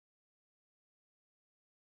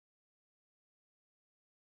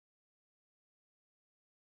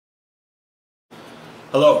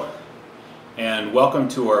Hello, and welcome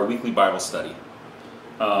to our weekly Bible study.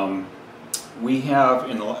 We have,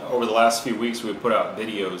 over the last few weeks, we've put out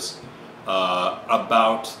videos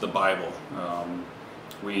about the Bible.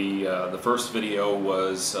 The first video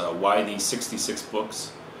was why these 66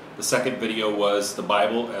 books. The second video was the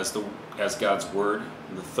Bible as God's Word.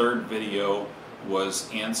 The third video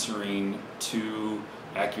was answering two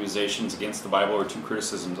accusations against the Bible, or two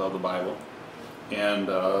criticisms of the Bible. And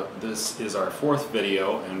this is our fourth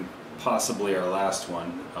video, and possibly our last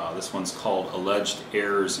one. This one's called Alleged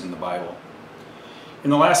Errors in the Bible. In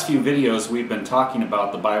the last few videos, we've been talking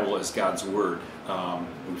about the Bible as God's Word.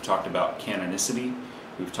 We've talked about canonicity,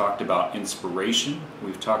 we've talked about inspiration,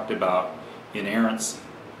 we've talked about inerrancy.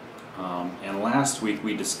 And last week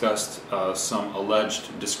we discussed some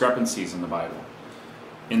alleged discrepancies in the Bible.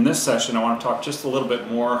 In this session, I want to talk just a little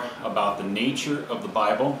bit more about the nature of the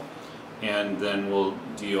Bible, and then we'll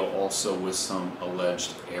deal also with some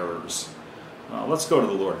alleged errors. Let's go to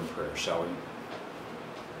the Lord in prayer, shall we?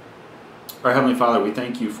 Our Heavenly Father, we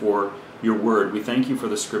thank you for your word. We thank you for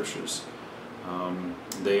the Scriptures.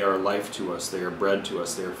 They are life to us. They are bread to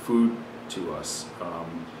us. They are food to us.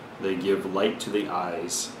 They give light to the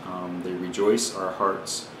eyes. They rejoice our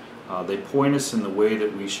hearts. They point us in the way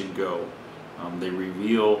that we should go. They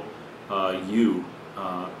reveal you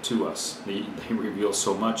to us. They reveal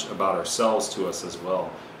so much about ourselves to us as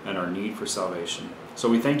well, and our need for salvation. So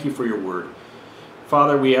we thank you for your word.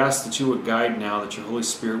 Father, we ask that you would guide now, that your Holy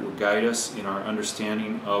Spirit would guide us in our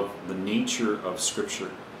understanding of the nature of Scripture.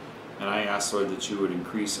 And I ask, Lord, that you would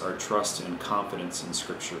increase our trust and confidence in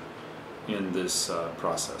Scripture in this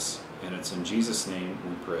process. And it's in Jesus' name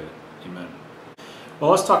we pray. Amen. Well,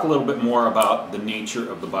 let's talk a little bit more about the nature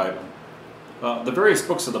of the Bible. The various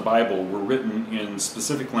books of the Bible were written in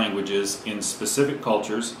specific languages, in specific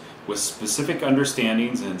cultures, with specific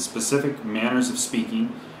understandings and specific manners of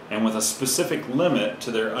speaking, and with a specific limit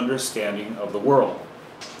to their understanding of the world.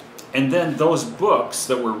 And then those books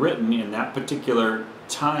that were written in that particular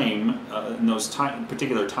time, in those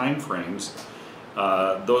particular time frames,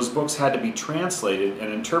 those books had to be translated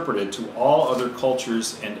and interpreted to all other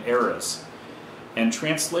cultures and eras. And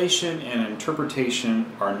translation and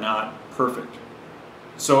interpretation are not perfect.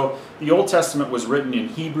 So the Old Testament was written in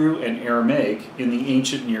Hebrew and Aramaic in the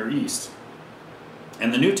ancient Near East.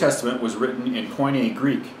 And the New Testament was written in Koine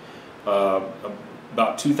Greek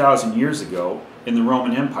about 2,000 years ago in the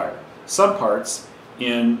Roman Empire. Some parts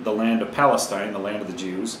in the land of Palestine, the land of the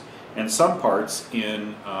Jews, and some parts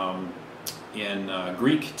in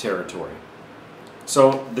Greek territory.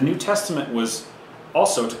 So the New Testament was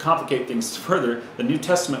also, to complicate things further, the New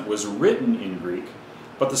Testament was written in Greek,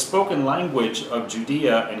 but the spoken language of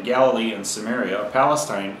Judea and Galilee and Samaria,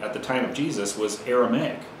 Palestine, at the time of Jesus was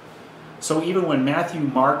Aramaic. So even when Matthew,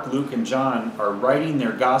 Mark, Luke, and John are writing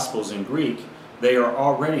their Gospels in Greek, they are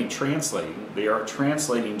already translating. They are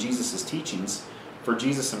translating Jesus' teachings, for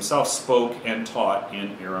Jesus himself spoke and taught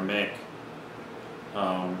in Aramaic.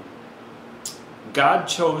 God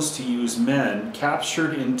chose to use men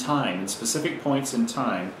captured in time, in specific points in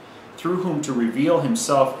time, through whom to reveal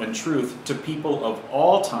himself and truth to people of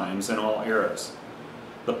all times and all eras.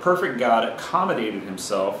 The perfect God accommodated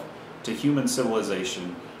himself to human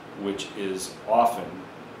civilization, which is often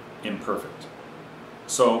imperfect.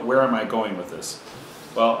 So where am I going with this?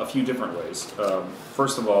 Well, a few different ways.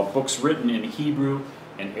 First of all, books written in Hebrew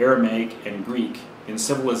and Aramaic and Greek in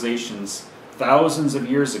civilizations thousands of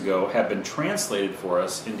years ago have been translated for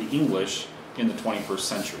us into English in the 21st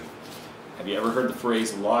century. Have you ever heard the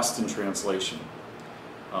phrase lost in translation?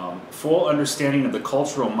 Full understanding of the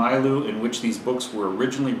cultural milieu in which these books were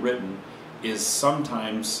originally written is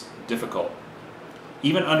sometimes difficult.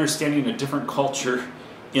 Even understanding a different culture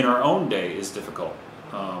in our own day is difficult.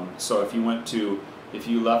 So if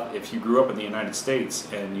you grew up in the United States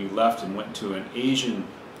and you left and went to an Asian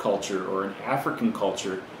culture or an African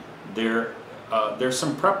culture, there's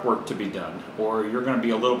some prep work to be done, or you're going to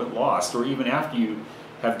be a little bit lost. Or even after you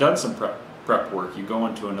have done some prep work, you go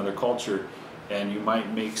into another culture and you might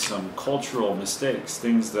make some cultural mistakes,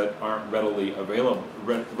 things that aren't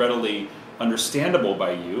readily understandable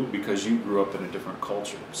by you because you grew up in a different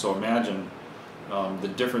culture. So imagine the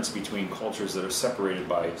difference between cultures that are separated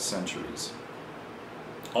by centuries.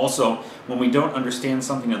 Also, when we don't understand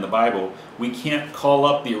something in the Bible, we can't call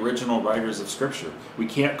up the original writers of Scripture. We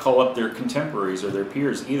can't call up their contemporaries or their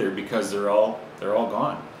peers either, because they're all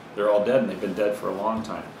gone. They're all dead, and they've been dead for a long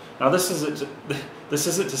time. Now, this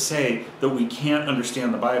isn't to say that we can't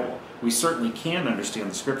understand the Bible. We certainly can understand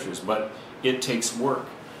the Scriptures, but it takes work,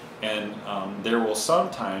 and there will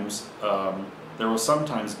sometimes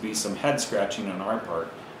be some head scratching on our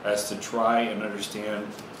part as to try and understand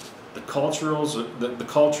the culture or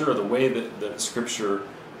the way that Scripture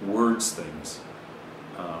words things.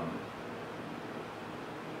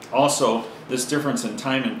 Also, this difference in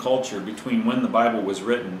time and culture between when the Bible was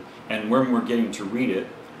written and when we're getting to read it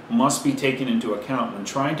must be taken into account when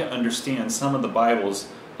trying to understand some of the Bible's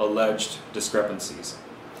alleged discrepancies.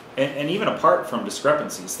 And even apart from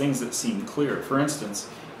discrepancies, things that seem clear. For instance,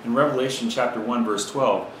 in Revelation chapter 1, verse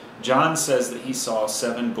 12, John says that he saw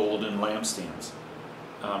 7 golden lampstands.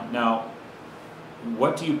 Now,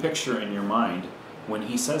 what do you picture in your mind when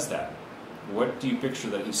he says that? What do you picture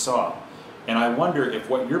that he saw? And I wonder if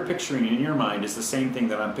what you're picturing in your mind is the same thing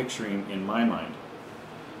that I'm picturing in my mind.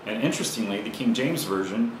 And interestingly, the King James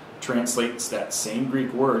Version translates that same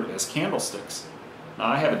Greek word as candlesticks. Now,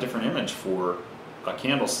 I have a different image for a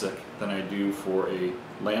candlestick than I do for a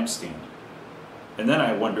lampstand. And then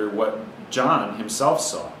I wonder what John himself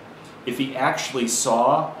saw. If he actually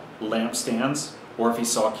saw lampstands, or if he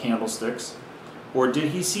saw candlesticks, or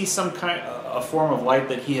did he see some kind a form of light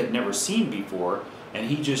that he had never seen before, and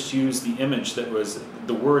he just used the image that was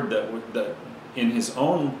the word that in his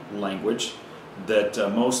own language that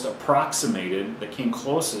most approximated, that came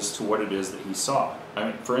closest to what it is that he saw. I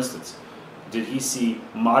mean, for instance, did he see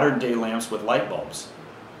modern day lamps with light bulbs?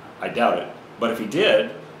 I doubt it. But if he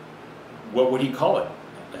did, what would he call it?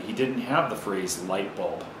 He didn't have the phrase light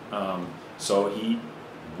bulb. So he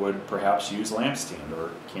would perhaps use lampstand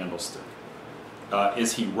or candlestick.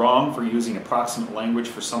 Is he wrong for using approximate language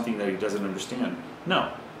for something that he doesn't understand?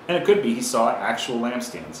 No. And it could be he saw actual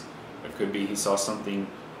lampstands. It could be he saw something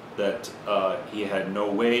that he had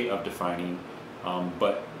no way of defining,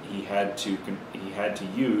 but he had to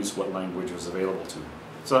use what language was available to him.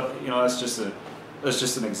 So that's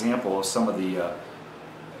just an example of some of the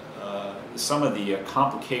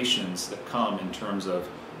complications that come in terms of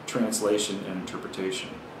translation and interpretation.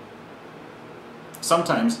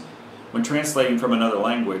 Sometimes, when translating from another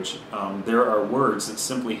language, there are words that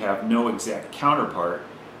simply have no exact counterpart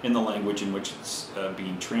in the language in which it's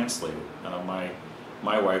being translated.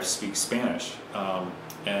 My wife speaks Spanish,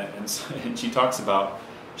 and she talks about,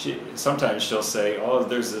 sometimes she'll say, oh,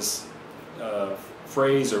 there's this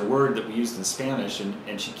phrase or word that we used in Spanish,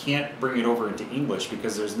 and she can't bring it over into English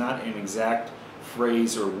because there's not an exact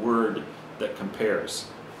phrase or word that compares.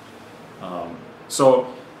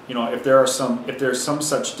 So, if there's some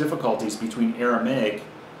such difficulties between Aramaic,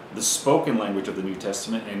 the spoken language of the New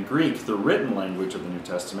Testament, and Greek, the written language of the New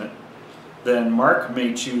Testament, then Mark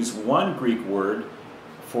may choose one Greek word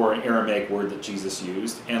for an Aramaic word that Jesus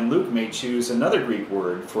used, and Luke may choose another Greek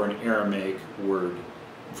word for an Aramaic word,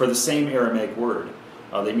 for the same Aramaic word.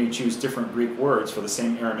 They may choose different Greek words for the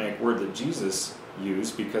same Aramaic word that Jesus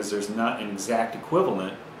used because there's not an exact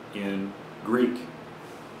equivalent in Greek.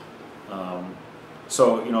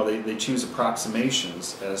 So they choose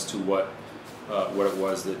approximations as to what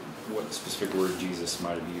specific word Jesus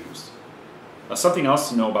might have used. Something else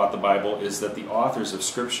to know about the Bible is that the authors of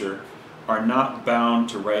Scripture are not bound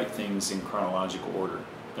to write things in chronological order.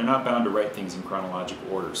 They're not bound to write things in chronological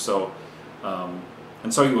order. So,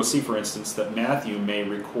 and so you will see, for instance, that Matthew may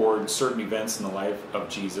record certain events in the life of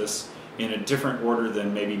Jesus in a different order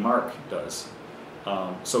than maybe Mark does.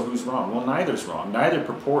 So who's wrong? Well, neither's wrong. Neither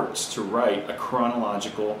purports to write a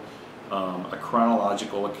chronological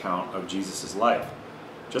account of Jesus' life.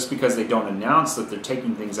 Just because they don't announce that they're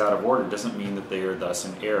taking things out of order doesn't mean that they are thus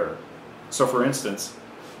in error. So, for instance,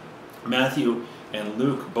 Matthew and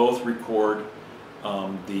Luke both record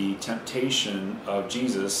the temptation of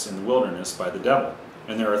Jesus in the wilderness by the devil.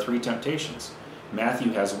 And there are 3 temptations.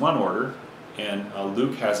 Matthew has one order, and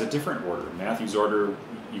Luke has a different order. Matthew's order,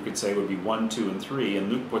 you could say, would be 1, 2, and 3, and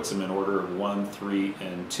Luke puts them in order of 1, 3,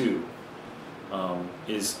 and 2.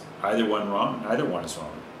 Is either one wrong? Neither one is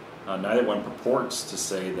wrong. Neither one purports to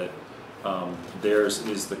say that theirs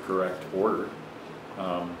is the correct order.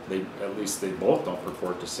 At least they both don't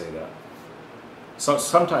purport to say that. So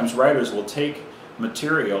sometimes writers will take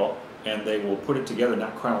material and they will put it together,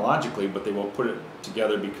 not chronologically, but they will put it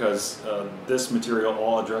together because this material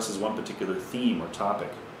all addresses one particular theme or topic.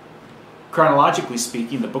 Chronologically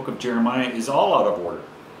speaking, the book of Jeremiah is all out of order,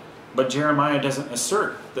 but Jeremiah doesn't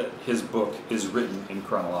assert that his book is written in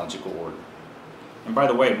chronological order. And by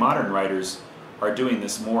the way, modern writers are doing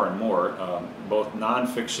this more and more. Both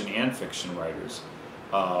nonfiction and fiction writers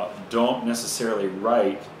don't necessarily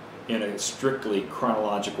write in a strictly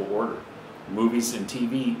chronological order. Movies and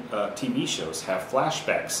TV shows have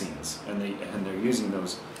flashback scenes, and they're using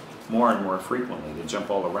those more and more frequently. They jump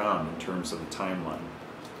all around in terms of the timeline.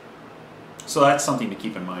 So that's something to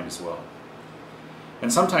keep in mind as well.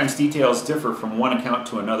 And sometimes details differ from one account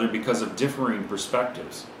to another because of differing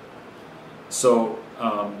perspectives. So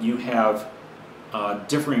you have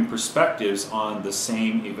differing perspectives on the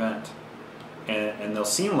same event. And they'll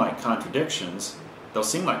seem like contradictions. They'll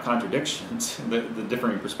seem like contradictions. The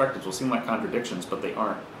differing perspectives will seem like contradictions, but they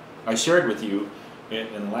aren't. I shared with you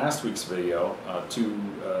in last week's video two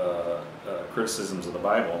criticisms of the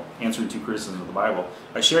Bible, answering two criticisms of the Bible.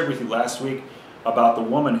 I shared with you last week about the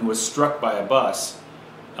woman who was struck by a bus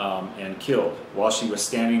and killed while she was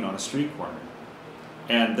standing on a street corner.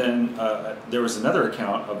 And then there was another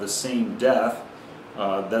account of the same death,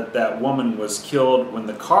 that woman was killed when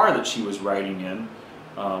the car that she was riding in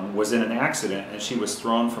was in an accident and she was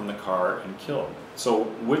thrown from the car and killed. So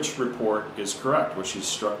which report is correct? Was she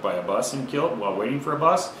struck by a bus and killed while waiting for a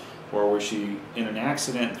bus? Or was she in an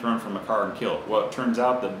accident and thrown from a car and killed? Well, it turns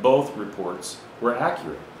out that both reports were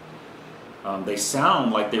accurate. They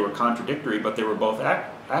sound like they were contradictory, but they were both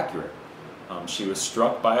accurate. She was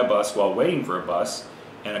struck by a bus while waiting for a bus,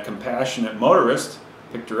 and a compassionate motorist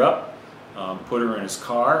picked her up, put her in his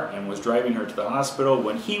car, and was driving her to the hospital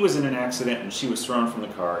when he was in an accident and she was thrown from the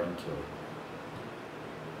car and killed.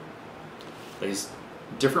 These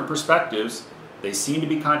different perspectives, they seem to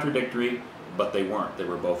be contradictory, but they weren't. They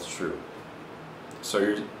were both true.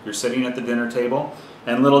 So you're sitting at the dinner table,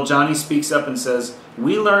 and little Johnny speaks up and says,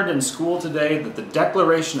 "We learned in school today that the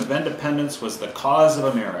Declaration of Independence was the cause of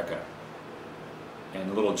America."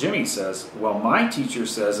 And little Jimmy says, "Well, my teacher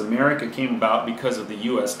says America came about because of the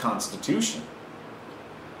U.S. Constitution."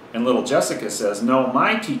 And little Jessica says, "No,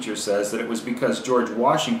 my teacher says that it was because George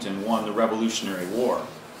Washington won the Revolutionary War."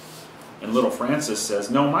 And little Francis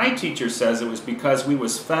says, "No, my teacher says it was because we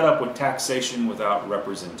was fed up with taxation without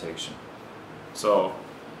representation." So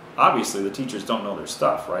obviously the teachers don't know their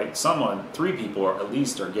stuff, right? Three people at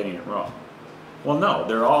least are getting it wrong. Well, no,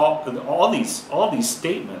 they're all these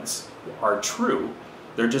statements are true.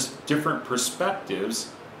 They're just different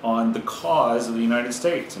perspectives on the cause of the United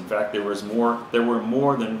States. In fact, there was more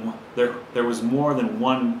than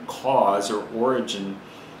one cause or origin.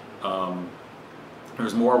 There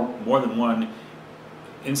was more than one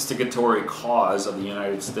instigatory cause of the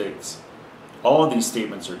United States. All of these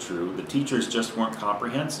statements are true. The teachers just weren't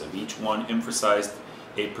comprehensive. Each one emphasized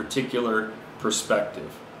a particular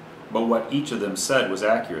perspective, but what each of them said was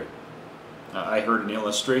accurate. I heard an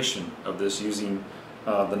illustration of this using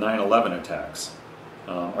the 9/11 attacks.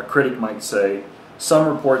 A critic might say, "Some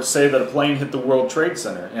reports say that a plane hit the World Trade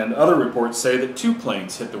Center, and other reports say that 2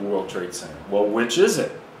 planes hit the World Trade Center. Well, which is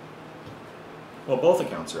it?" Well, both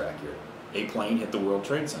accounts are accurate. A plane hit the World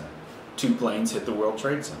Trade Center. 2 planes hit the World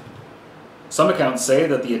Trade Center. Some accounts say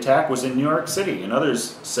that the attack was in New York City, and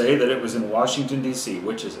others say that it was in Washington, D.C.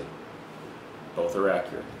 Which is it? Both are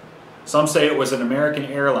accurate. Some say it was an American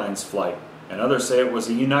Airlines flight, and others say it was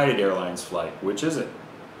a United Airlines flight. Which is it?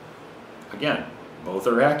 Again, both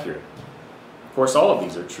are accurate. Of course, all of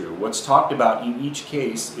these are true. What's talked about in each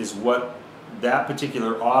case is what that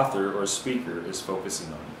particular author or speaker is focusing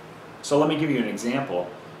on. So let me give you an example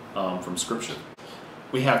from Scripture.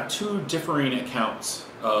 We have 2 differing accounts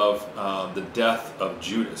of the death of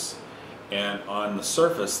Judas, and on the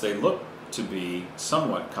surface they look to be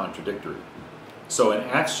somewhat contradictory. So in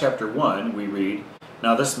Acts chapter 1 we read,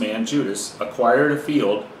 "Now this man Judas acquired a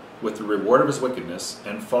field with the reward of his wickedness,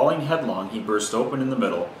 and falling headlong he burst open in the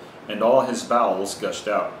middle, and all his bowels gushed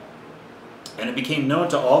out. And it became known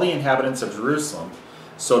to all the inhabitants of Jerusalem,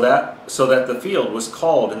 so that the field was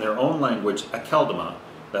called in their own language Akeldama,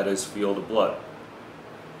 that is, field of blood."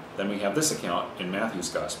 Then we have this account in Matthew's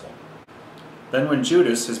Gospel. "Then when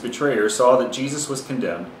Judas, his betrayer, saw that Jesus was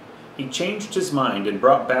condemned, he changed his mind and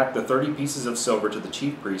brought back the 30 pieces of silver to the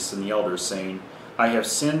chief priests and the elders, saying, 'I have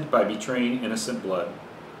sinned by betraying innocent blood.'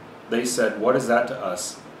 They said, 'What is that to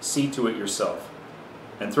us? See to it yourself.'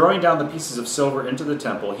 And throwing down the pieces of silver into the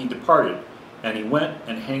temple, he departed, and he went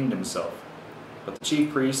and hanged himself. But the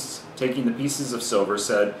chief priests, taking the pieces of silver,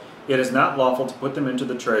 said, 'It is not lawful to put them into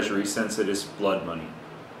the treasury, since it is blood money.'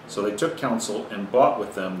 So they took counsel and bought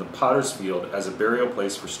with them the potter's field as a burial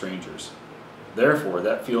place for strangers. Therefore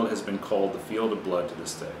that field has been called the field of blood to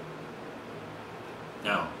this day."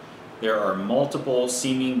 Now, there are multiple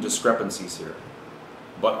seeming discrepancies here.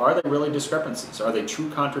 But are they really discrepancies? Are they true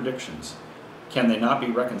contradictions? Can they not be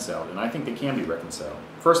reconciled? And I think they can be reconciled.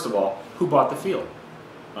 First of all, who bought the field?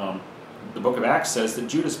 The book of Acts says that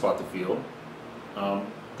Judas bought the field.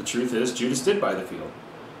 The truth is, Judas did buy the field,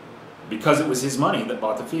 because it was his money that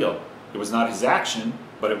bought the field. It was not his action,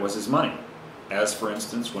 but it was his money. As for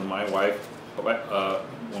instance, when my wife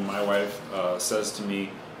says to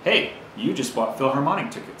me, "Hey, you just bought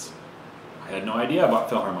Philharmonic tickets." I had no idea about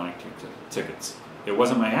Philharmonic tickets. It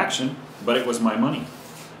wasn't my action, but it was my money.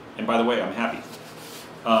 And by the way, I'm happy.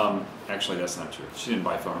 Actually, that's not true. She didn't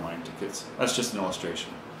buy phone tickets. That's just an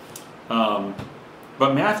illustration.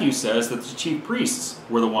 But Matthew says that the chief priests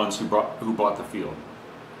were the ones who bought the field.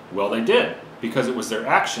 Well, they did, because it was their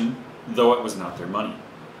action, though it was not their money.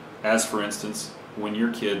 As, for instance, when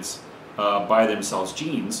your kids buy themselves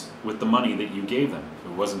jeans with the money that you gave them.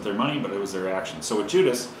 It wasn't their money, but it was their action. So with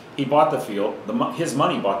Judas, he bought the field. His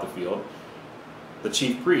money bought the field. The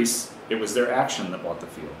chief priests, it was their action that bought the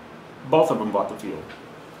field. Both of them bought the field,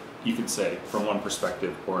 you could say, from one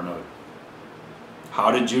perspective or another.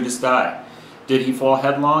 How did Judas die? Did he fall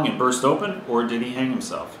headlong and burst open, or did he hang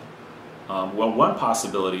himself? Well, one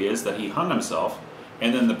possibility is that he hung himself,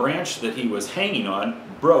 and then the branch that he was hanging on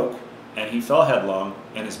broke, and he fell headlong,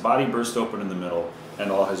 and his body burst open in the middle,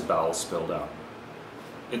 and all his bowels spilled out.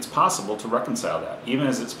 It's possible to reconcile that, even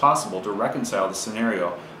as it's possible to reconcile the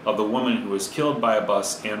scenario of the woman who was killed by a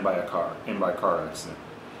bus and by a car accident.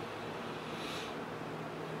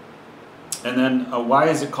 And then, why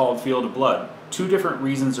is it called field of blood? Two different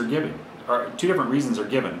reasons are given.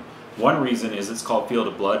 One reason is it's called field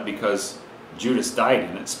of blood because Judas died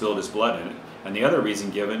in it, spilled his blood in it. And the other reason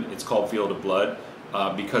given, it's called field of blood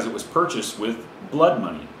because it was purchased with blood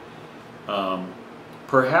money.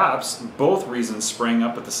 Perhaps both reasons sprang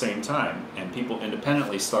up at the same time, and people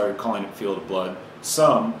independently started calling it field of blood.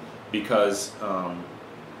 Some because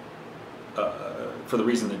for the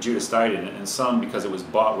reason that Judas died in it, and some because it was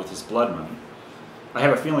bought with his blood money. I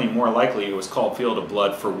have a feeling more likely it was called field of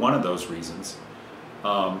blood for one of those reasons.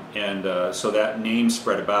 So that name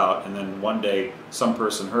spread about, and then one day some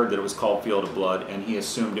person heard that it was called field of blood, and he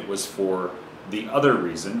assumed it was for the other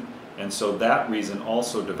reason, and so that reason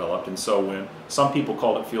also developed. And so when some people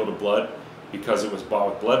called it field of blood because it was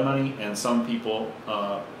bought with blood money, and some people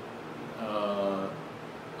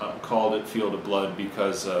called it field of blood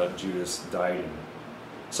because Judas died in it.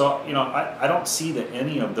 So, you know, I don't see that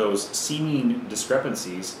any of those seeming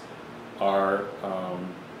discrepancies are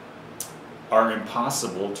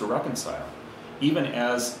impossible to reconcile. Even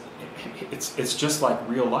as it's just like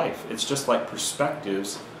real life. It's just like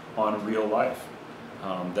perspectives on real life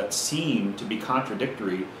that seem to be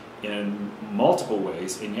contradictory in multiple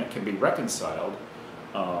ways and yet can be reconciled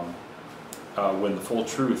when the full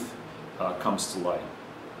truth comes to light.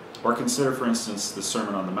 Or consider, for instance, the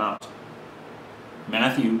Sermon on the Mount.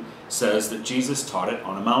 Matthew says that Jesus taught it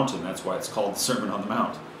on a mountain. That's why it's called the Sermon on the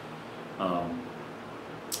Mount.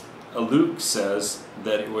 Luke says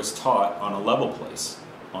that it was taught on a level place,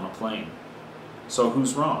 on a plain. So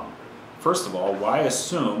who's wrong? First of all, why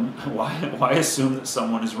assume that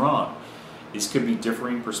someone is wrong? These could be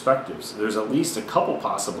differing perspectives. There's at least a couple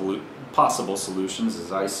possible solutions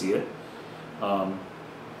as I see it.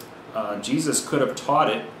 Jesus could have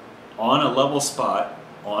taught it on a level spot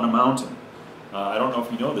on a mountain. I don't know if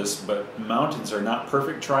you know this, but mountains are not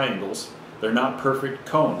perfect triangles. They're not perfect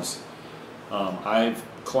cones. I've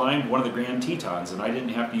climbed one of the Grand Tetons, and I didn't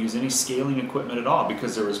have to use any scaling equipment at all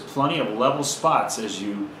because there was plenty of level spots as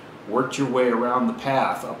you worked your way around the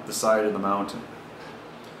path up the side of the mountain.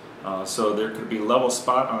 So there could be a level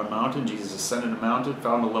spot on a mountain. Jesus ascended a mountain,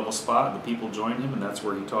 found a level spot, the people joined him, and that's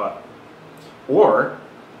where he taught. Or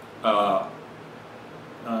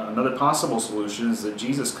another possible solution is that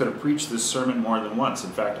Jesus could have preached this sermon more than once.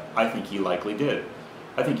 In fact, I think he likely did.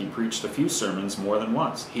 I think he preached a few sermons more than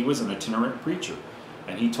once. He was an itinerant preacher,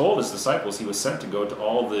 and he told his disciples he was sent to go to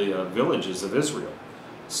all the villages of Israel.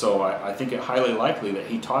 So I think it highly likely that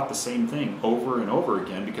he taught the same thing over and over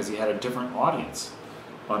again because he had a different audience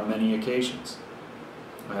on many occasions.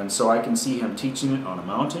 And so I can see him teaching it on a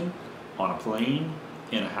mountain, on a plain,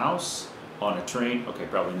 in a house, on a train. Okay,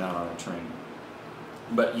 probably not on a train.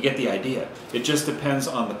 But you get the idea. It just depends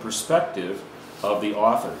on the perspective of the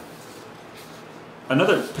author.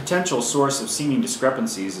 Another potential source of seeming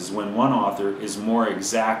discrepancies is when one author is more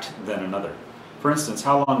exact than another. For instance,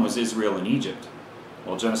 how long was Israel in Egypt?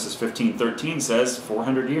 Well, Genesis 15:13 says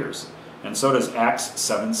 400 years, and so does Acts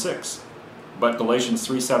 7:6. But Galatians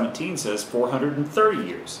 3:17 says 430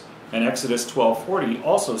 years, and Exodus 12:40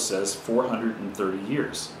 also says 430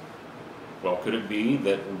 years. Well, could it be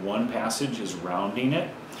that one passage is rounding it?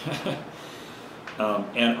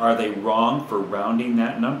 And are they wrong for rounding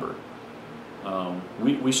that number?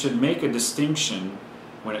 We should make a distinction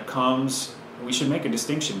when it comes. We should make a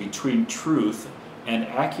distinction between truth and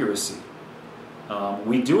accuracy.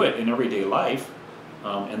 We do it in everyday life,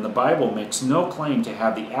 and the Bible makes no claim to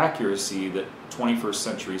have the accuracy that 21st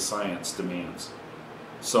century science demands.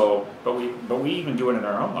 So, but we even do it in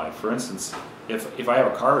our own life. For instance, if I have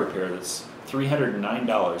a car repair that's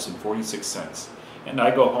 $309.46, And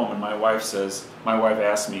I go home and my wife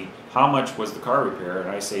asks me, how much was the car repair? And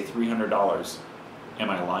I say $300. Am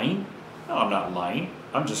I lying? No, I'm not lying.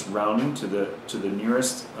 I'm just rounding to the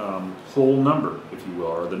nearest whole number, if you will,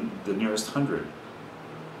 or the nearest hundred.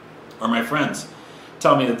 Or my friends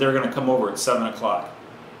tell me that they're going to come over at 7 o'clock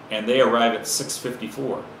and they arrive at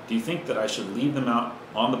 6:54. Do you think that I should leave them out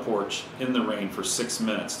on the porch in the rain for 6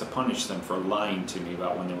 minutes to punish them for lying to me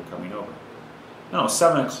about when they were coming over? No,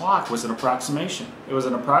 7 o'clock was an approximation. It was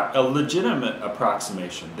a legitimate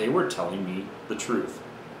approximation. They were telling me the truth.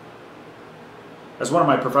 As one of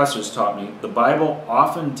my professors taught me, the Bible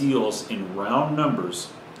often deals in round numbers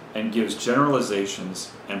and gives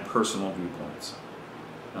generalizations and personal viewpoints.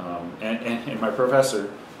 And my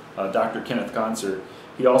professor, Dr. Kenneth Concert,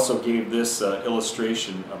 he also gave this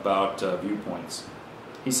illustration about viewpoints.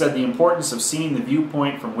 He said the importance of seeing the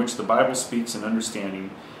viewpoint from which the Bible speaks and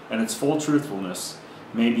understanding and its full truthfulness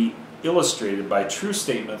may be illustrated by true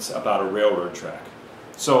statements about a railroad track.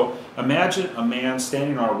 So imagine a man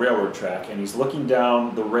standing on a railroad track and he's looking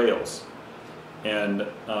down the rails, and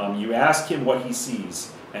you ask him what he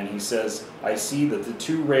sees, and he says, I see that the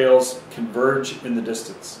two rails converge in the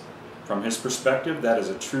distance. From his perspective, that is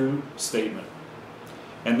a true statement.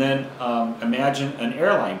 And then imagine an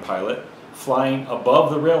airline pilot flying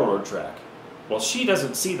above the railroad track. Well, she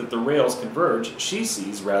doesn't see that the rails converge. She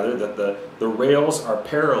sees, rather, that the rails are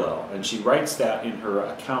parallel, and she writes that in her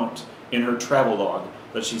account, in her travel log,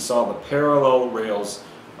 that she saw the parallel rails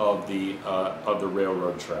of the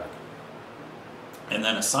railroad track. And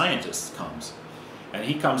then a scientist comes, and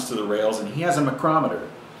he comes to the rails, and he has a micrometer.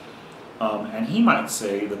 And he might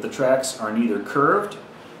say that the tracks are neither curved,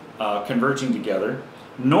 converging together,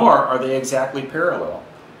 nor are they exactly parallel,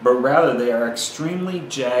 but rather they are extremely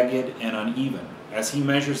jagged and uneven, as he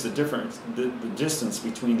measures the distance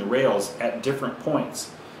between the rails at different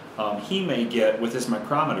points. He may get, with his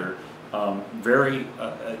micrometer, very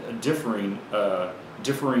differing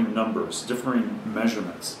numbers, differing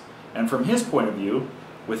measurements. And from his point of view,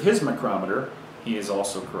 with his micrometer, he is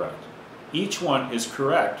also correct. Each one is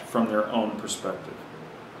correct from their own perspective.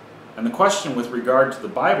 And the question with regard to the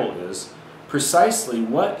Bible is, precisely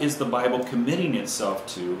what is the Bible committing itself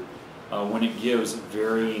to when it gives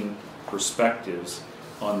varying perspectives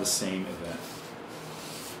on the same event?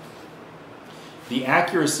 The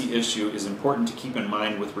accuracy issue is important to keep in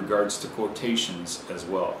mind with regards to quotations as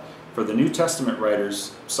well. For the New Testament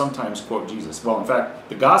writers sometimes quote Jesus. Well, in fact,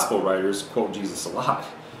 the Gospel writers quote Jesus a lot.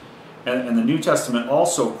 And the New Testament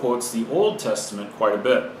also quotes the Old Testament quite a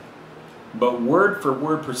bit. But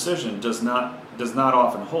word-for-word precision does not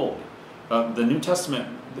often hold. The New Testament,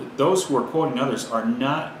 those who are quoting others are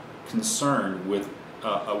not concerned with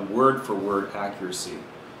a word-for-word accuracy.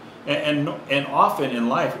 And often in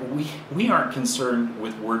life, we aren't concerned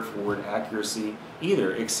with word-for-word accuracy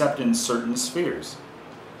either, except in certain spheres.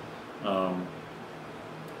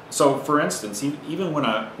 So, for instance, even when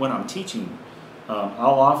I'm teaching,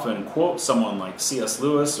 I'll often quote someone like C.S.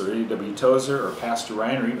 Lewis or A.W. Tozer or Pastor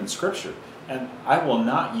Ryan or even Scripture, and I will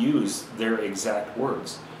not use their exact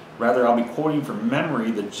words. Rather, I'll be quoting from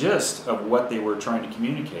memory the gist of what they were trying to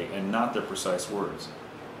communicate and not their precise words.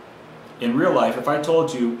 In real life, if I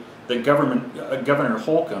told you that Governor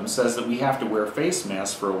Holcomb says that we have to wear face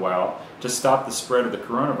masks for a while to stop the spread of the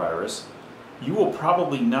coronavirus, you will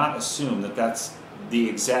probably not assume that that's the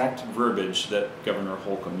exact verbiage that Governor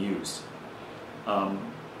Holcomb used.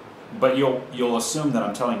 But you'll assume that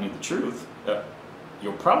I'm telling you the truth.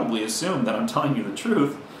 You'll probably assume that I'm telling you the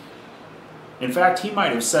truth. In fact, he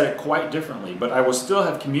might have said it quite differently, but I will still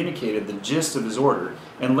have communicated the gist of his order,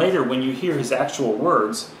 and later when you hear his actual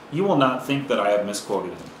words, you will not think that I have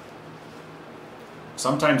misquoted him.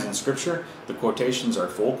 Sometimes in Scripture, the quotations are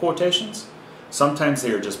full quotations, sometimes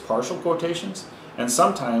they are just partial quotations, and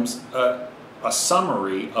sometimes a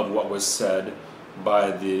summary of what was said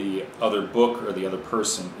by the other book or the other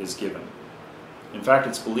person is given. In fact,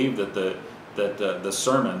 it's believed that the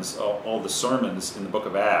sermons, all the sermons in the book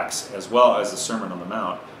of Acts, as well as the Sermon on the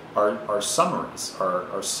Mount, are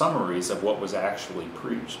summaries of what was actually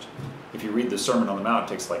preached. If you read the Sermon on the Mount,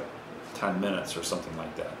 it takes like 10 minutes or something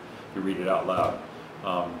like that. If you read it out loud.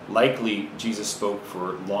 Likely, Jesus spoke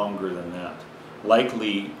for longer than that.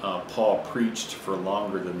 Likely, Paul preached for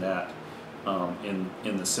longer than that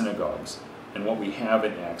in the synagogues. And what we have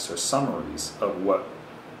in Acts are summaries of what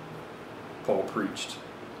Paul preached.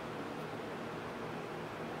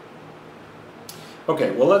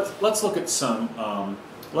 Okay, well let's look at some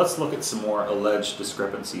more alleged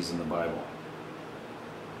discrepancies in the Bible.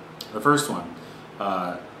 The first one: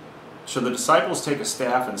 should the disciples take a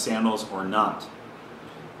staff and sandals or not?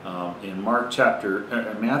 In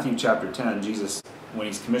Matthew chapter 10, Jesus, when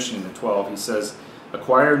he's commissioning the 12, he says,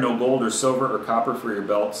 "Acquire no gold or silver or copper for your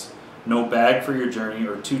belts, no bag for your journey,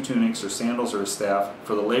 or 2 tunics or sandals or a staff,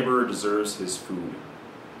 for the laborer deserves his food."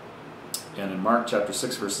 And in Mark chapter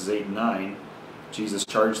 6, verses 8 and 9, Jesus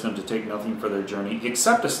charged them to take nothing for their journey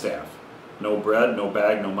except a staff, no bread, no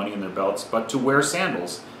bag, no money in their belts, but to wear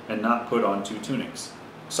sandals and not put on 2 tunics.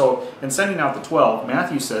 So, in sending out the 12,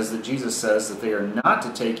 Matthew says that Jesus says that they are not to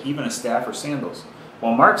take even a staff or sandals,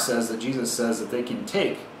 while Mark says that Jesus says that they can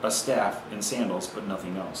take a staff and sandals, but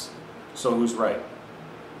nothing else. So who's right?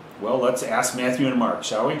 Well, let's ask Matthew and Mark,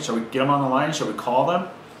 shall we? Shall we get them on the line? Shall we call them?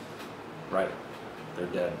 Right. They're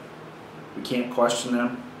dead. We can't question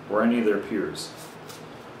them or any of their peers.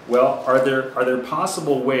 Well, are there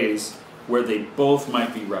possible ways where they both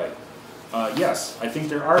might be right? Yes, I think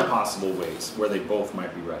there are possible ways where they both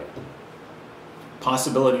might be right.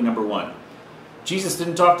 Possibility number 1. Jesus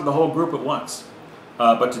didn't talk to the whole group at once,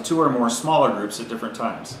 but to 2 or more smaller groups at different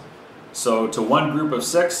times. So to one group of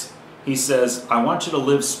 6, he says, "I want you to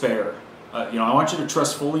live spare. I want you to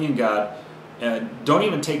trust fully in God. Don't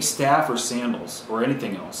even take staff or sandals or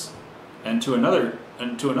anything else." And to another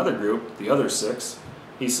group, the other 6,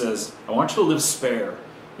 he says, "I want you to live spare.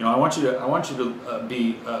 I want you to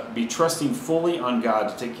be trusting fully on God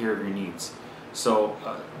to take care of your needs. So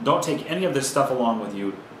don't take any of this stuff along with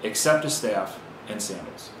you except a staff and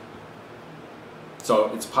sandals." So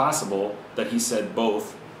it's possible that he said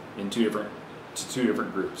both to two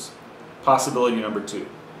different groups. Possibility number 2.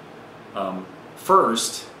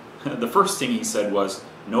 First, the first thing he said was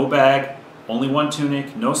no bag, only 1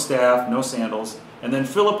 tunic, no staff, no sandals. And then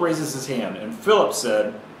Philip raises his hand, and Philip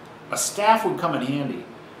said, "A staff would come in handy.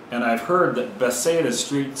 And I've heard that Bethsaida's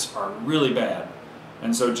streets are really bad."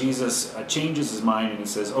 And so Jesus changes his mind and he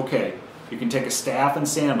says, "Okay, you can take a staff and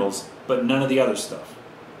sandals, but none of the other stuff."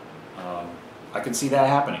 I can see that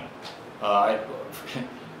happening. I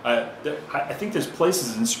think there's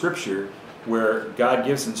places in Scripture where God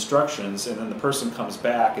gives instructions and then the person comes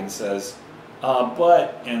back and says,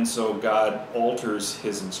 and so God alters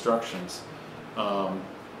his instructions. I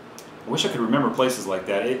wish I could remember places like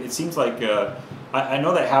that. It seems like I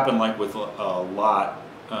know that happened like with Lot.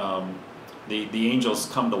 The angels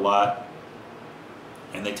come to Lot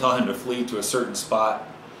and they tell him to flee to a certain spot.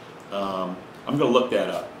 I'm going to look that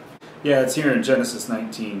up. Yeah, it's here in Genesis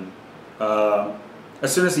 19.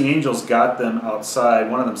 As soon as the angels got them outside,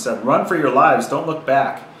 one of them said, "Run for your lives, don't look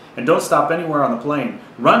back, and don't stop anywhere on the plain.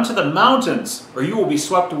 Run to the mountains, or you will be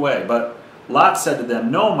swept away." But Lot said to them,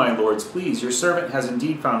 "No, my lords, please, your servant has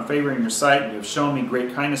indeed found favor in your sight, and you have shown me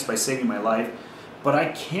great kindness by saving my life. But I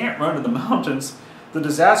can't run to the mountains. The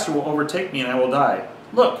disaster will overtake me, and I will die.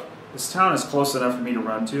 Look, this town is close enough for me to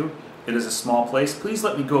run to. It is a small place. Please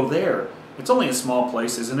let me go there. It's only a small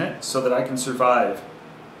place, isn't it, so that I can survive."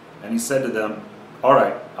 And he said to them, "All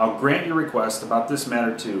right, I'll grant your request about this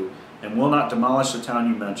matter too, and will not demolish the town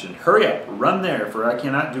you mentioned. Hurry up, run there, for I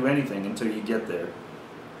cannot do anything until you get there."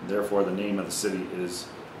 Therefore, the name of the city is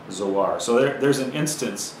Zoar. So there's an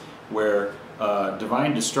instance where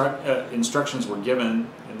divine instructions were given,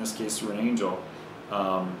 in this case through an angel,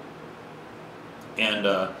 and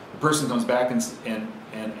the person comes back and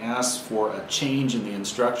asks for a change in the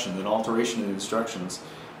instructions, an alteration in the instructions,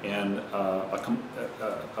 and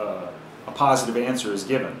a positive answer is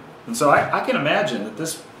given. And so I can imagine that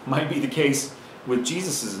this might be the case with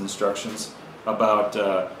Jesus' instructions about,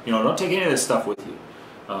 don't take any of this stuff with you.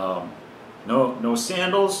 No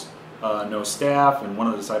sandals, no staff. And one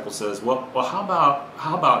of the disciples says, well,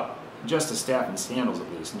 how about just a staff and sandals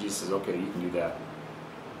at least? And Jesus says, okay, you can do that.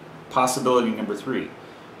 Possibility number 3.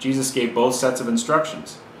 Jesus gave both sets of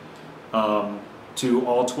instructions to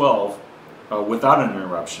all 12 without an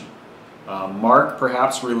interruption. Mark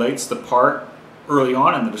perhaps relates the part early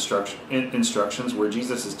on in the instructions where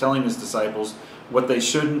Jesus is telling his disciples what they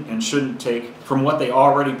shouldn't and shouldn't take from what they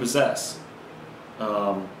already possess.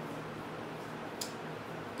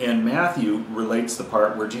 And Matthew relates the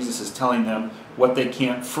part where Jesus is telling them what they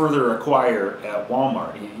can't further acquire at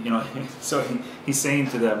Walmart. So he's saying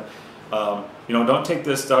to them, don't take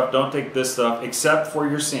this stuff, except for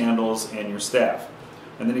your sandals and your staff.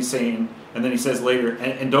 And then he says later,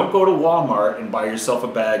 and don't go to Walmart and buy yourself a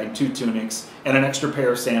bag and 2 tunics and an extra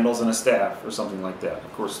pair of sandals and a staff or something like that.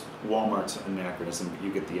 Of course, Walmart's an anachronism, but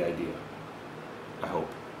you get the idea, I hope.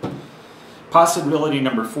 Possibility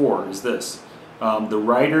number 4 is this. The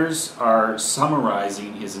writers are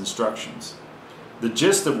summarizing his instructions, the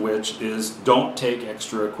gist of which is don't take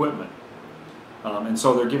extra equipment. And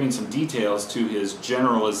so they're giving some details to his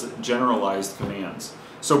generalized commands.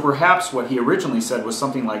 So perhaps what he originally said was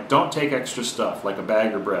something like, don't take extra stuff, like a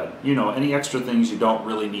bag of bread. You know, any extra things you don't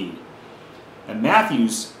really need. And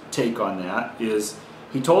Matthew's take on that is,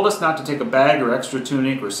 he told us not to take a bag or extra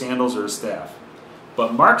tunic or sandals or a staff.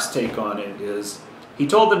 But Mark's take on it is, he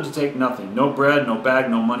told them to take nothing. No bread, no bag,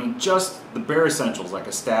 no money, just the bare essentials like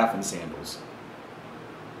a staff and sandals.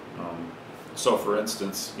 So for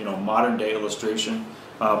instance, you know, modern day illustration,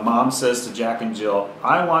 Mom says to Jack and Jill,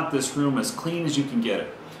 I want this room as clean as you can get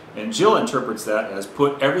it. And Jill interprets that as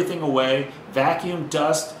put everything away, vacuum,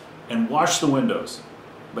 dust, and wash the windows.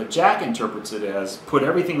 But Jack interprets it as put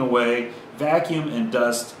everything away, vacuum and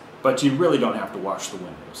dust, but you really don't have to wash the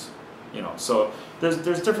windows. You know, so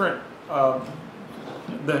there's different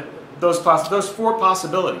those four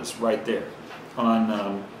possibilities right there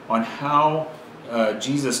on how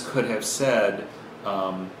Jesus could have said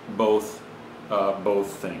both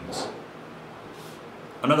things.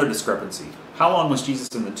 Another discrepancy. How long was Jesus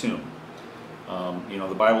in the tomb? You know,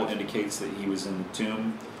 the Bible indicates that he was in the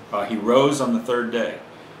tomb. He rose on the third day.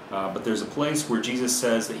 But there's a place where Jesus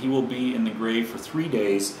says that he will be in the grave for 3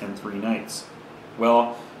 days and 3 nights.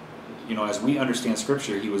 Well, you know, as we understand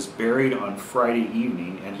Scripture, he was buried on Friday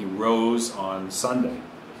evening and he rose on Sunday.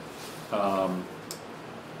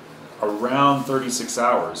 Around 36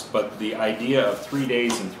 hours. But the idea of 3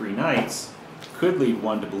 days and 3 nights could lead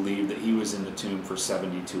one to believe that he was in the tomb for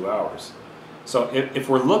 72 hours. So if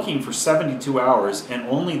we're looking for 72 hours and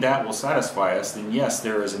only that will satisfy us, then yes,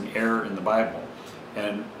 there is an error in the Bible.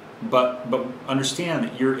 But understand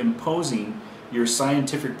that you're imposing your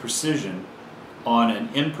scientific precision on an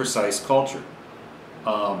imprecise culture.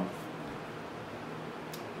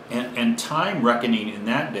 And time reckoning in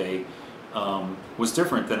that day was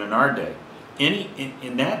different than in our day.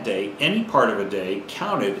 In that day, any part of a day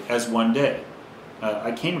counted as one day.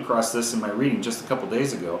 I came across this in my reading just a couple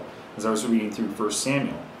days ago as I was reading through 1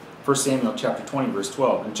 Samuel. 1 Samuel chapter 20, verse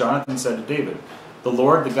 12. And Jonathan said to David, the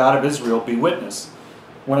Lord, the God of Israel, be witness.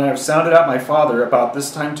 When I have sounded out my father about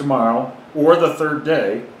this time tomorrow, or the third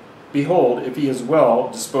day, behold, if he is well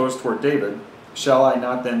disposed toward David, shall I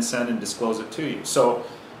not then send and disclose it to you? So,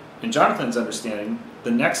 in Jonathan's understanding,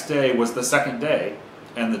 the next day was the second day,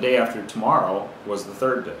 and the day after tomorrow was the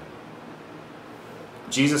third day.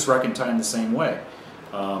 Jesus reckoned time the same way.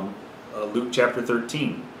 Luke chapter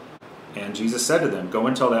 13. And Jesus said to them, go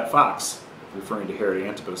and tell that fox, referring to Herod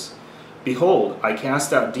Antipas, behold, I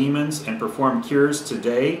cast out demons and perform cures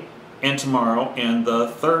today and tomorrow, and the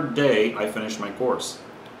third day I finish my course.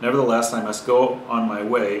 Nevertheless, I must go on my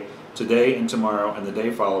way today and tomorrow and the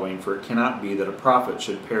day following, for it cannot be that a prophet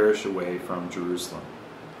should perish away from Jerusalem.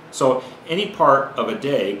 So any part of a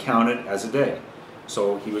day counted as a day.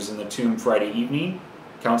 So he was in the tomb Friday evening,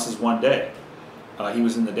 counts as 1 day. He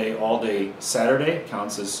was in the day all day Saturday,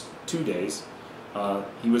 counts as 2 days.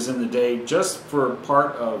 He was in the day just for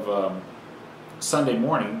part of Sunday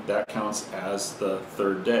morning, that counts as the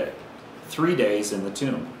third day. 3 days in the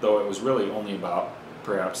tomb, though it was really only about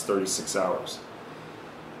perhaps 36 hours.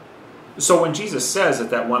 So when Jesus says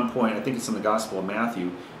at that one point, I think it's in the Gospel of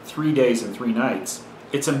Matthew, 3 days and 3 nights,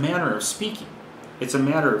 it's a manner of speaking. It's a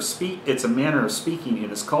manner of speaking in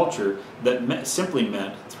his culture that simply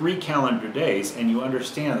meant 3 calendar days, and you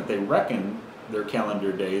understand that they reckon their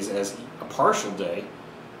calendar days as a partial day.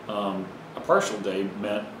 A partial day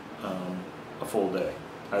meant a full day,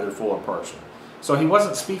 either full or partial. So he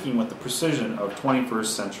wasn't speaking with the precision of 21st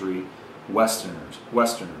century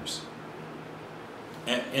Westerners.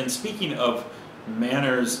 And speaking of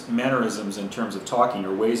mannerisms in terms of talking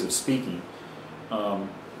or ways of speaking,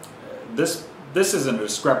 this isn't a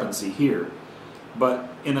discrepancy here, but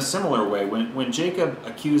in a similar way, when Jacob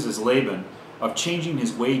accuses Laban of changing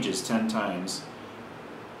his wages 10 times,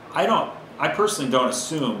 I personally don't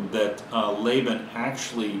assume that Laban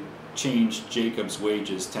actually changed Jacob's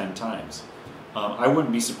wages 10 times. I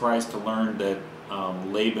wouldn't be surprised to learn that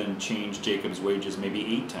Laban changed Jacob's wages maybe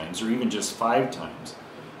 8 times or even just 5 times.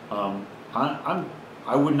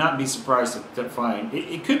 I would not be surprised to find,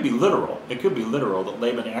 it could be literal. It could be literal that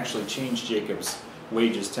Laban actually changed Jacob's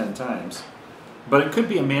wages 10 times. But it could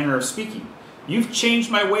be a manner of speaking. You've changed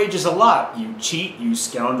my wages a lot, you cheat, you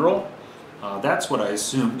scoundrel. That's what I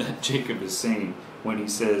assume that Jacob is saying when he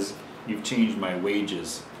says, you've changed my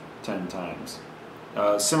wages 10 times.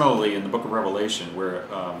 Similarly, in the book of Revelation, where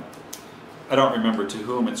I don't remember to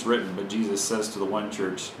whom it's written, but Jesus says to the one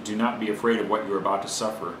church, do not be afraid of what you're about to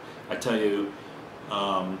suffer. I tell you,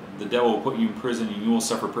 the devil will put you in prison and you will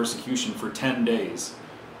suffer persecution for 10 days.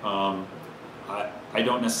 I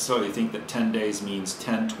don't necessarily think that 10 days means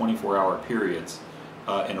 10 24-hour periods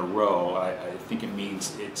in a row. I think it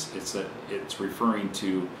means it's referring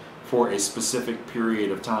to for a specific period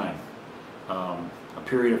of time. A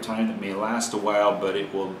period of time that may last a while, but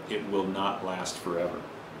it will not last forever.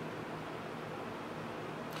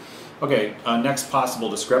 Okay, next possible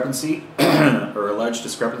discrepancy, or alleged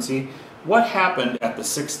discrepancy. What happened at the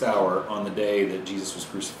 6th hour on the day that Jesus was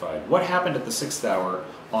crucified? What happened at the 6th hour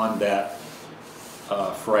on that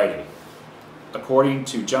Friday? According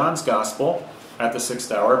to John's Gospel, at the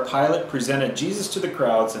 6th hour, Pilate presented Jesus to the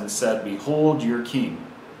crowds and said, "Behold your king."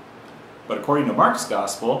 But according to Mark's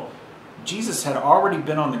Gospel, Jesus had already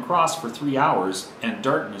been on the cross for 3 hours, and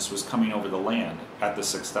darkness was coming over the land at the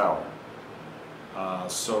 6th hour.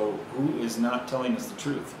 So who is not telling us the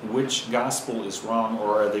truth? Which gospel is wrong,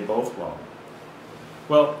 or are they both wrong?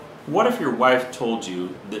 Well, what if your wife told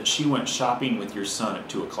you that she went shopping with your son at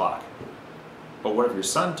 2 o'clock? But what if your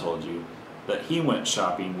son told you that he went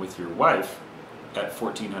shopping with your wife at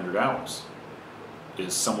 1400 hours?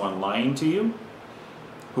 Is someone lying to you?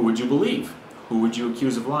 Who would you believe? Who would you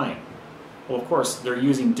accuse of lying? Well, of course, they're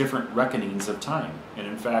using different reckonings of time. And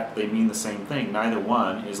in fact, they mean the same thing. Neither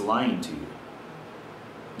one is lying to you.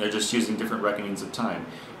 They're just using different reckonings of time.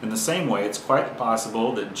 In the same way, it's quite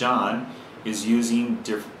possible that John is using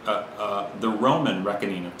the Roman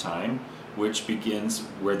reckoning of time, which begins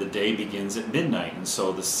where the day begins at midnight. And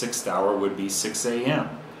so the 6th hour would be 6 a.m.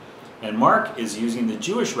 And Mark is using the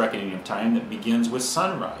Jewish reckoning of time that begins with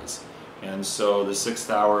sunrise. And so the 6th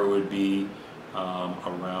hour would be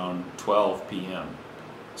around 12 p.m.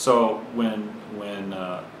 So when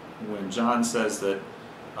John says that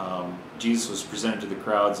Jesus was presented to the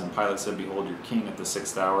crowds and Pilate said, "Behold your king," at the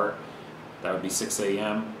 6th hour, that would be 6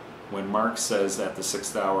 a.m. When Mark says at the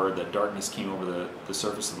 6th hour that darkness came over the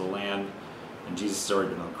surface of the land and Jesus had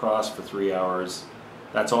already been on the cross for 3 hours,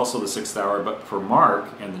 that's also the 6th hour, but for Mark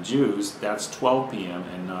and the Jews, that's 12 p.m.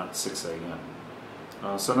 and not 6 a.m.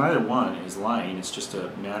 So neither one is lying. It's just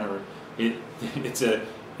a matter. It's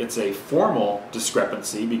a formal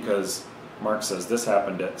discrepancy because Mark says this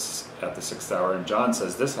happened at the 6th hour, and John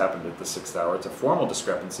says this happened at the 6th hour. It's a formal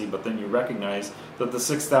discrepancy, but then you recognize that the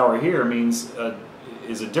 6th hour here means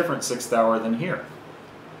is a different 6th hour than here.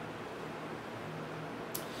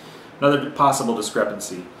 Another possible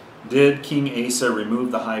discrepancy: did King Asa remove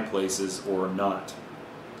the high places or not?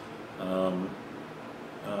 1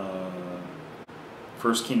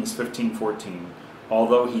 Kings 15:14.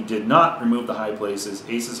 Although he did not remove the high places,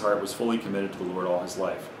 Asa's heart was fully committed to the Lord all his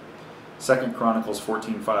life. 2 Chronicles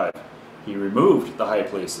 14:5. He removed the high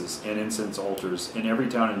places and incense altars in every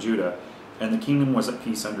town in Judah, and the kingdom was at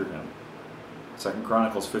peace under him. 2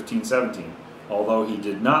 Chronicles 15:17. Although he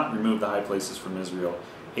did not remove the high places from Israel,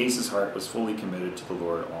 Asa's heart was fully committed to the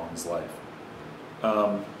Lord all his life.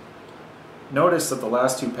 Notice that the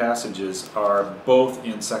last two passages are both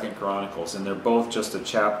in 2 Chronicles, and they're both just a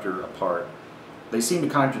chapter apart. They seem to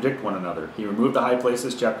contradict one another. He removed the high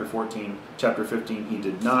places, chapter 14. Chapter 15, he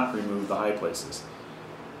did not remove the high places.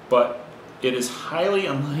 But it is highly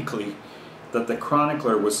unlikely that the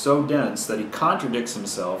chronicler was so dense that he contradicts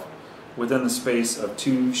himself within the space of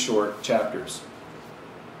 2 short chapters.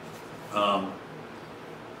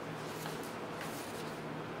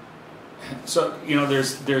 So, you know,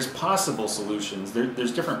 there's possible solutions.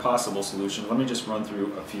 There's different possible solutions. Let me just run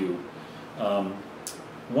through a few.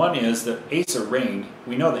 One is that Asa reigned.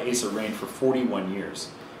 We know that Asa reigned for 41 years.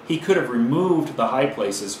 He could have removed the high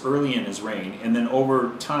places early in his reign, and then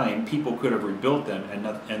over time, people could have rebuilt them, and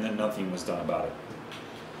then nothing was done about it.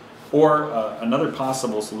 Or another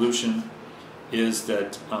possible solution is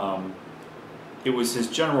that it was his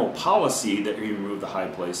general policy that he removed the high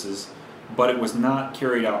places, but it was not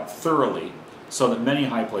carried out thoroughly, so that many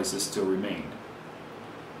high places still remained.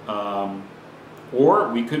 Or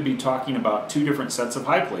we could be talking about 2 different sets of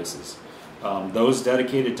high places, those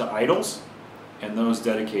dedicated to idols and those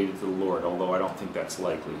dedicated to the Lord, although I don't think that's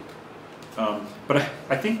likely. But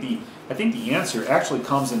I think the answer actually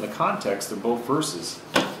comes in the context of both verses.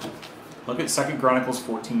 Look at 2 Chronicles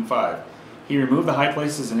 14:5. He removed the high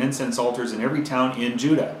places and incense altars in every town in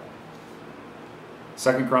Judah.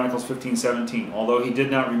 2 Chronicles 15:17. Although he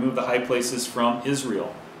did not remove the high places from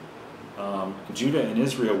Israel. Judah and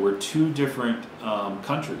Israel were 2 different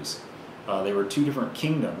countries. They were 2 different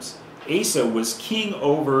kingdoms. Asa was king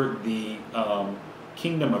over the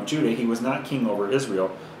kingdom of Judah. He was not king over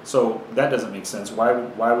Israel. So that doesn't make sense.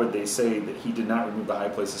 Why would they say that he did not remove the high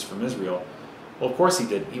places from Israel? Well, of course he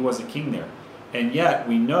did. He wasn't king there. And yet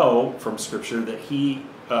we know from Scripture that he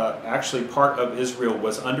actually, part of Israel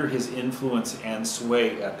was under his influence and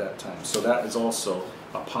sway at that time. So that is also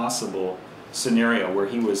a possible scenario where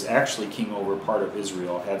he was actually king over part of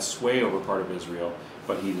Israel, had sway over part of Israel,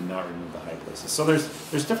 but he did not remove the high places. So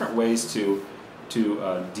there's different ways to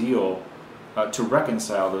to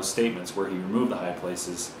reconcile those statements where he removed the high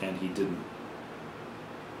places and he didn't.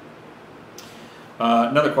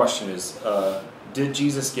 Another question is, did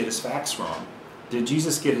Jesus get his facts wrong? Did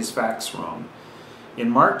Jesus get his facts wrong? In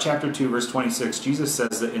Mark chapter 2, verse 26, Jesus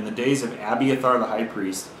says that in the days of Abiathar the high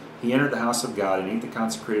priest, he entered the house of God and ate the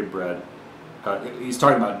consecrated bread. He's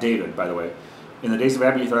talking about David, by the way. In the days of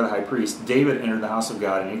Abiathar the high priest, David entered the house of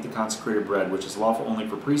God and ate the consecrated bread, which is lawful only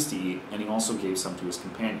for priests to eat, and he also gave some to his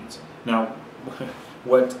companions. Now,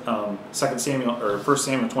 what 2 Samuel or 1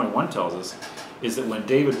 Samuel 21 tells us is that when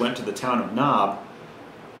David went to the town of Nob,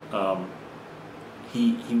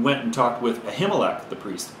 he went and talked with Ahimelech the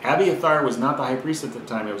priest. Abiathar was not the high priest at the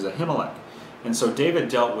time; it was Ahimelech, and so David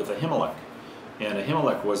dealt with Ahimelech. And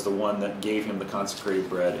Ahimelech was the one that gave him the consecrated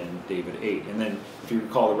bread, and David ate. And then, if you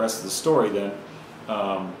recall the rest of the story, then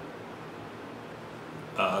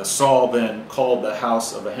Saul then called the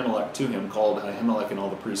house of Ahimelech to him, called Ahimelech and all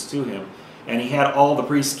the priests to him, and he had all the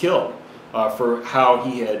priests killed for how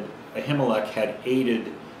Ahimelech had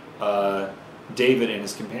aided David and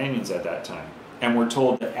his companions at that time. And we're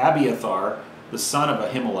told that Abiathar, the son of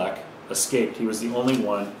Ahimelech, escaped. He was the only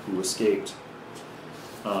one who escaped.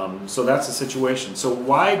 So that's the situation. So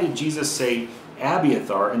why did Jesus say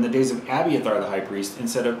Abiathar in the days of Abiathar the high priest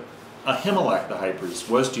instead of Ahimelech the high priest?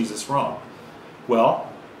 Was Jesus wrong?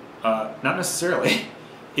 Well, not necessarily.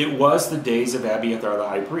 It was the days of Abiathar the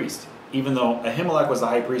high priest. Even though Ahimelech was the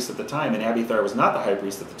high priest at the time and Abiathar was not the high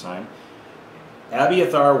priest at the time,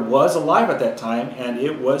 Abiathar was alive at that time, and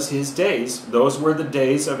it was his days. Those were the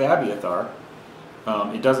days of Abiathar.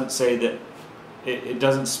 It doesn't say that. It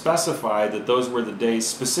doesn't specify that those were the days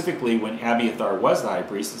specifically when Abiathar was the high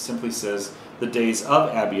priest. It simply says the days of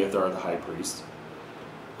Abiathar the high priest.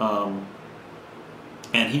 And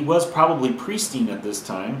he was probably priesting at this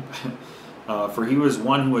time, for he was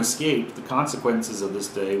one who escaped the consequences of this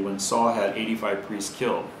day when Saul had 85 priests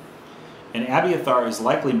killed. And Abiathar is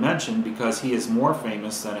likely mentioned because he is more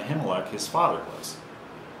famous than Ahimelech, his father, was.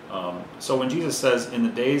 So when Jesus says, in the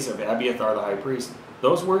days of Abiathar the high priest,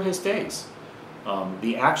 those were his days.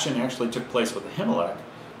 The action actually took place with Ahimelech,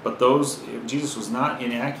 but Jesus was not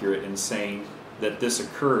inaccurate in saying that this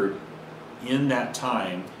occurred in that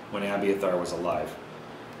time when Abiathar was alive.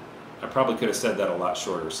 I probably could have said that a lot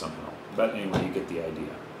shorter somehow, but anyway, you get the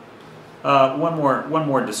idea. One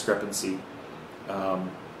more discrepancy.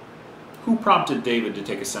 Who prompted David to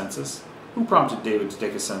take a census? Who prompted David to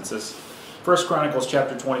take a census? 1 Chronicles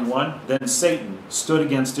chapter 21, then Satan stood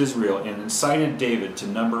against Israel and incited David to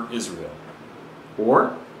number Israel.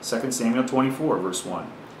 Or 2 Samuel 24, verse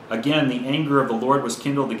 1. Again, the anger of the Lord was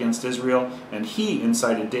kindled against Israel, and he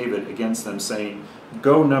incited David against them, saying,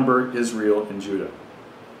 go number Israel and Judah.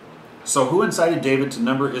 So who incited David to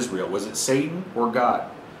number Israel? Was it Satan or God?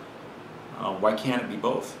 Why can't it be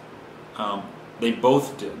both? They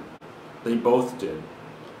both did. They both did.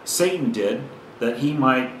 Satan did, that he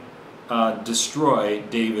might destroy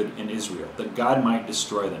David and Israel, that God might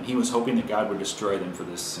destroy them. He was hoping that God would destroy them for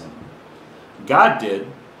this sin. God did,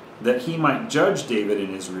 that he might judge David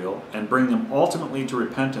and Israel and bring them ultimately to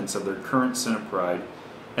repentance of their current sin of pride,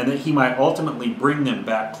 and that he might ultimately bring them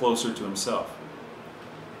back closer to himself.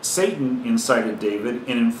 Satan incited David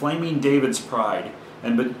in inflaming David's pride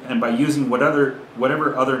and by using whatever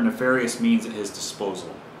other nefarious means at his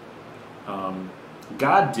disposal.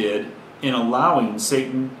 God did in allowing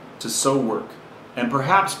Satan to so work, and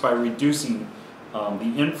perhaps by reducing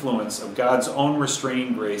the influence of God's own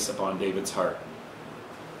restraining grace upon David's heart.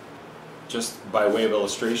 Just by way of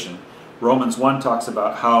illustration, Romans 1 talks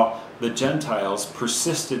about how the Gentiles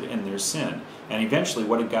persisted in their sin, and eventually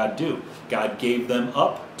what did God do? God gave them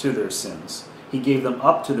up to their sins. He gave them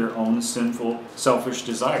up to their own sinful, selfish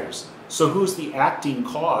desires. So who's the acting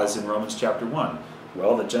cause in Romans chapter 1?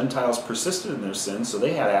 Well, the Gentiles persisted in their sins, so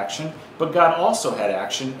they had action, but God also had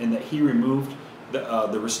action in that he removed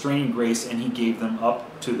the restraining grace and he gave them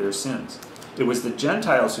up to their sins. It was the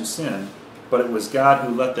Gentiles who sinned, but it was God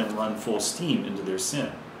who let them run full steam into their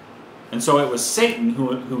sin. And so it was Satan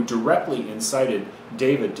who directly incited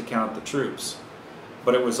David to count the troops.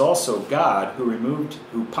 But it was also God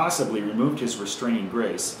who possibly removed his restraining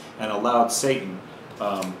grace and allowed Satan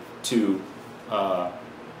to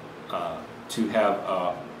have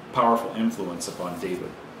a powerful influence upon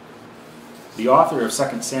David. The author of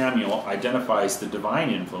 2 Samuel identifies the divine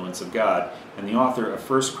influence of God, and the author of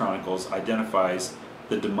 1 Chronicles identifies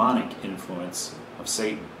the demonic influence of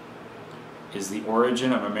Satan. Is the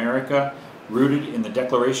origin of America rooted in the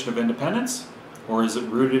Declaration of Independence, or is it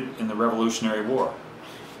rooted in the Revolutionary War?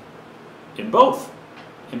 In both.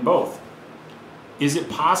 In both. Is it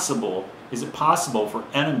possible for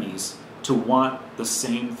enemies to want the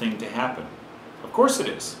same thing to happen? Of course it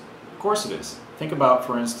is. Of course it is. Think about,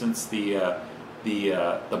 for instance, the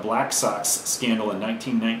Black Sox scandal in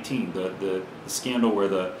 1919, the scandal where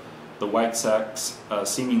the White Sox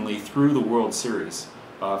seemingly threw the World Series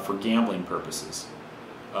for gambling purposes.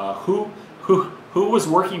 Who was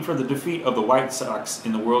working for the defeat of the White Sox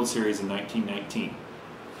in the World Series in 1919?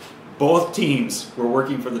 Both teams were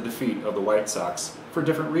working for the defeat of the White Sox for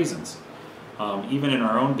different reasons. Even in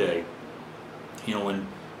our own day, you know,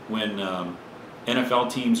 when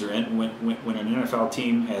NFL teams when an NFL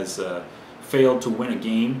team has failed to win a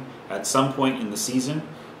game at some point in the season,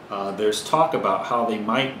 there's talk about how they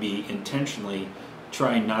might be intentionally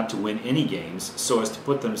trying not to win any games so as to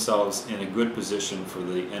put themselves in a good position for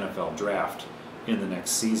the NFL draft in the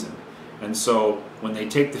next season. And so when they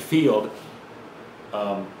take the field,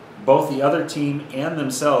 both the other team and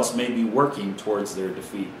themselves may be working towards their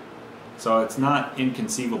defeat. So it's not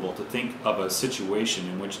inconceivable to think of a situation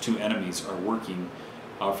in which two enemies are working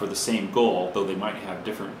for the same goal, though they might have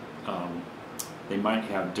different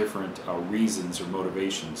reasons or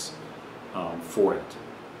motivations for it.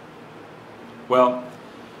 Well,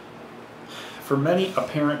 for many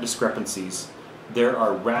apparent discrepancies, there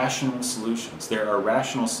are rational solutions. There are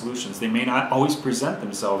rational solutions. They may not always present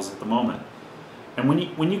themselves at the moment. And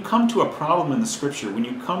when you come to a problem in the Scripture, when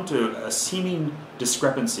you come to a seeming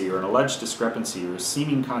discrepancy or an alleged discrepancy or a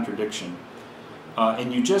seeming contradiction,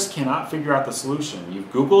 and you just cannot figure out the solution,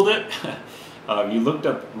 you've Googled it, you looked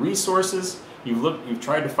up resources, you've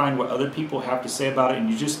tried to find what other people have to say about it, and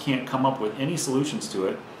you just can't come up with any solutions to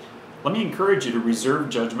it, let me encourage you to reserve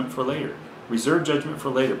judgment for later. Reserve judgment for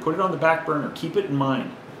later. Put it on the back burner. Keep it in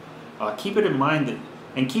mind. Keep it in mind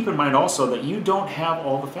and keep in mind also that you don't have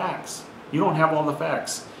all the facts. You don't have all the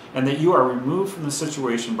facts, and that you are removed from the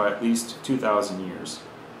situation by at least 2,000 years.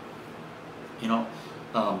 You know,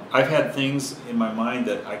 I've had things in my mind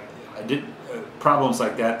that I did problems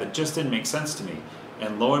like that just didn't make sense to me,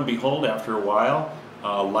 and lo and behold, after a while,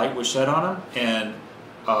 light was shed on them,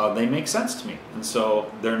 and they make sense to me, and so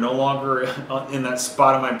they're no longer in that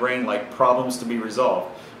spot of my brain like problems to be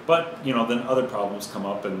resolved. But you know, then other problems come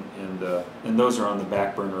up, and those are on the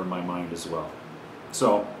back burner of my mind as well.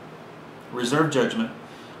 So reserve judgment.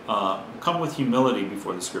 Come with humility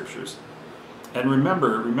before the Scriptures, and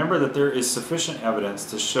remember that there is sufficient evidence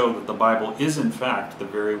to show that the Bible is in fact the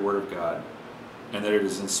very Word of God, and that it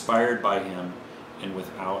is inspired by Him and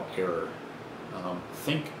without error.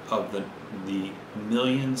 Think of the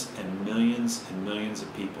millions and millions and millions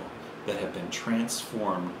of people that have been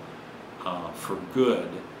transformed for good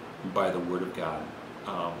by the Word of God.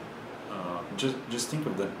 Just think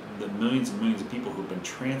of the millions and millions of people who've been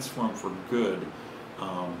transformed for good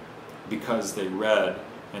because they read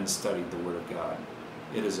and studied the Word of God.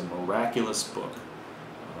 It is a miraculous book,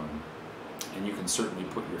 and you can certainly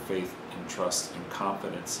put your faith and trust and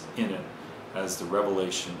confidence in it as the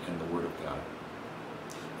revelation and the Word of God.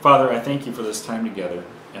 Father, I thank you for this time together,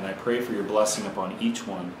 and I pray for your blessing upon each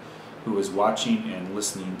one who is watching and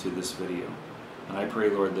listening to this video. And I pray,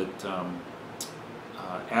 Lord, that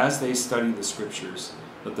as they study the Scriptures,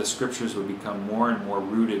 that the Scriptures would become more and more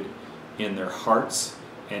rooted in their hearts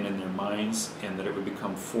and in their minds, and that it would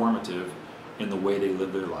become formative in the way they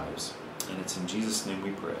live their lives. And it's in Jesus' name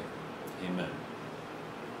we pray. Amen.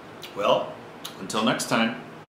 Well, until next time.